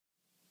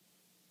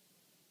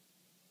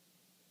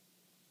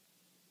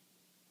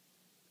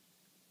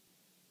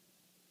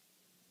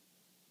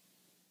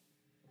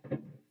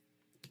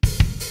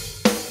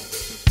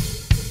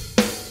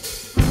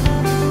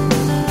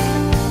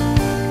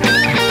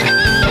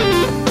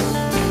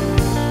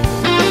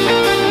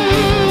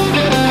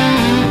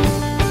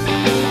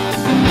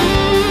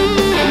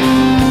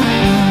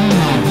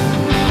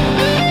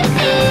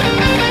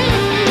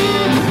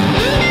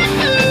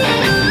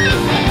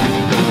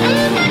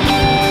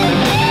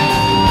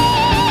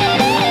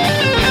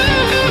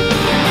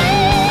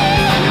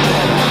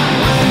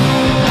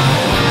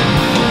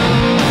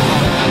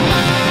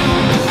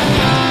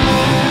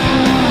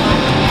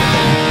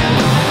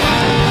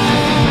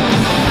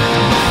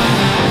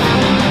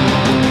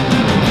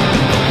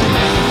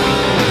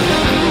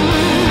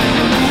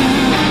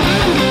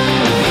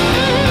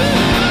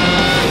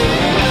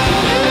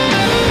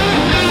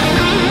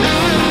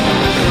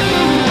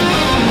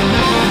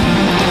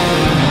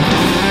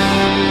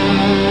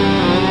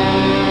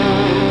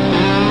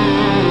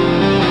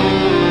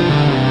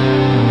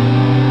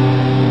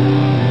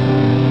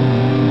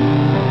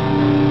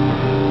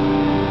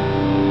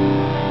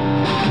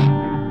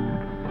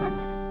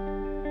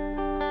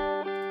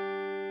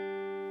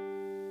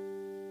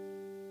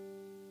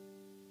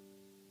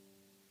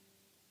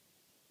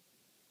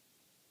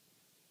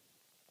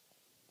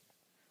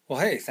Well,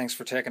 hey, thanks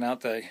for checking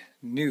out the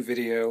new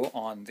video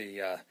on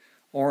the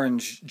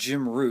orange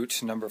Jim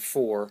Root number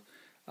 4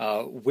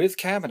 with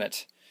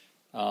cabinet.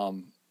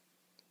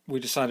 We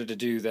decided to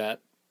do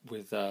that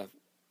with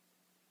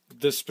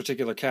this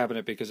particular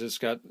cabinet because it's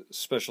got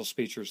special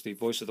speakers, the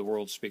Voice of the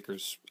World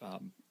speakers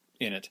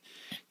in it,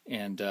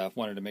 and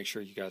wanted to make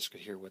sure you guys could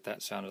hear what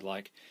that sounded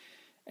like.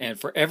 And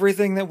for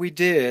everything that we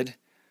did,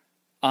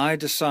 I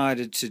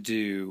decided to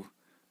do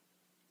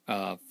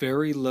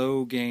very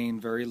low gain,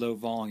 very low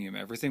volume.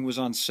 Everything was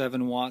on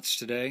 7 watts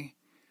today,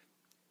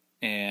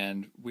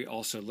 and we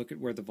also look at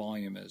where the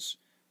volume is.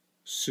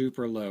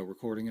 Super low,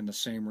 recording in the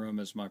same room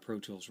as my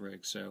Pro Tools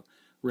rig. So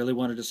really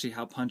wanted to see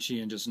how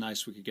punchy and just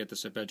nice we could get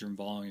this at bedroom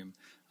volume.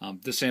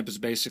 This amp is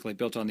basically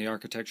built on the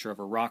architecture of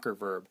a rocker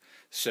verb,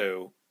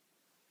 so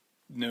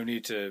no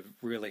need to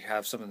really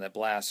have something that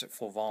blasts at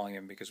full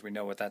volume because we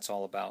know what that's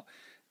all about.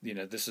 You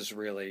know, this is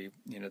really,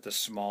 the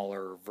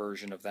smaller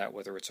version of that,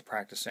 whether it's a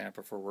practice amp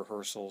or for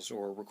rehearsals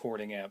or a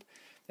recording amp.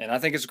 And I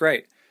think it's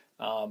great.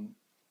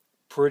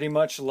 Pretty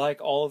much like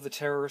all of the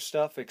Terror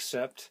stuff,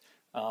 except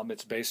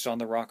it's based on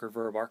the rocker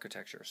verb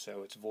architecture,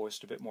 so it's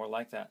voiced a bit more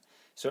like that.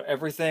 So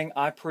everything,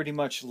 I pretty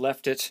much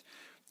left it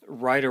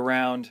right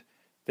around,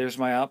 there's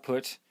my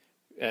output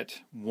at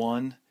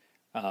 1,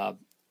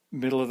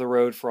 middle of the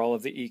road for all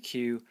of the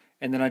EQ,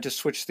 and then I just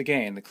switched the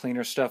gain. The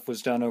cleaner stuff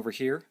was done over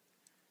here.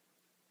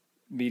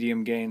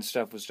 Medium gain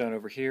stuff was done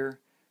over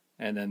here,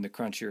 and then the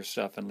crunchier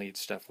stuff and lead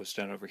stuff was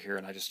done over here,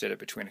 and I just did it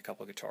between a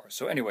couple of guitars.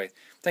 So anyway,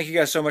 thank you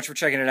guys so much for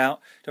checking it out.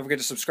 Don't forget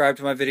to subscribe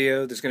to my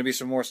video. There's going to be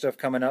some more stuff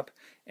coming up,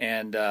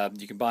 and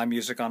you can buy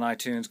music on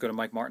iTunes. Go to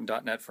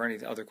mikemartin.net for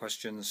any other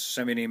questions.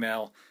 Send me an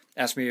email.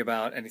 Ask me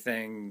about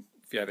anything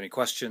if you have any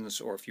questions,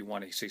 or if you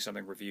want to see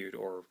something reviewed,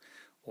 or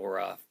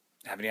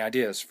have any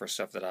ideas for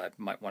stuff that I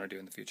might want to do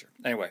in the future.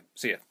 Anyway,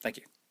 see ya. Thank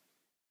you.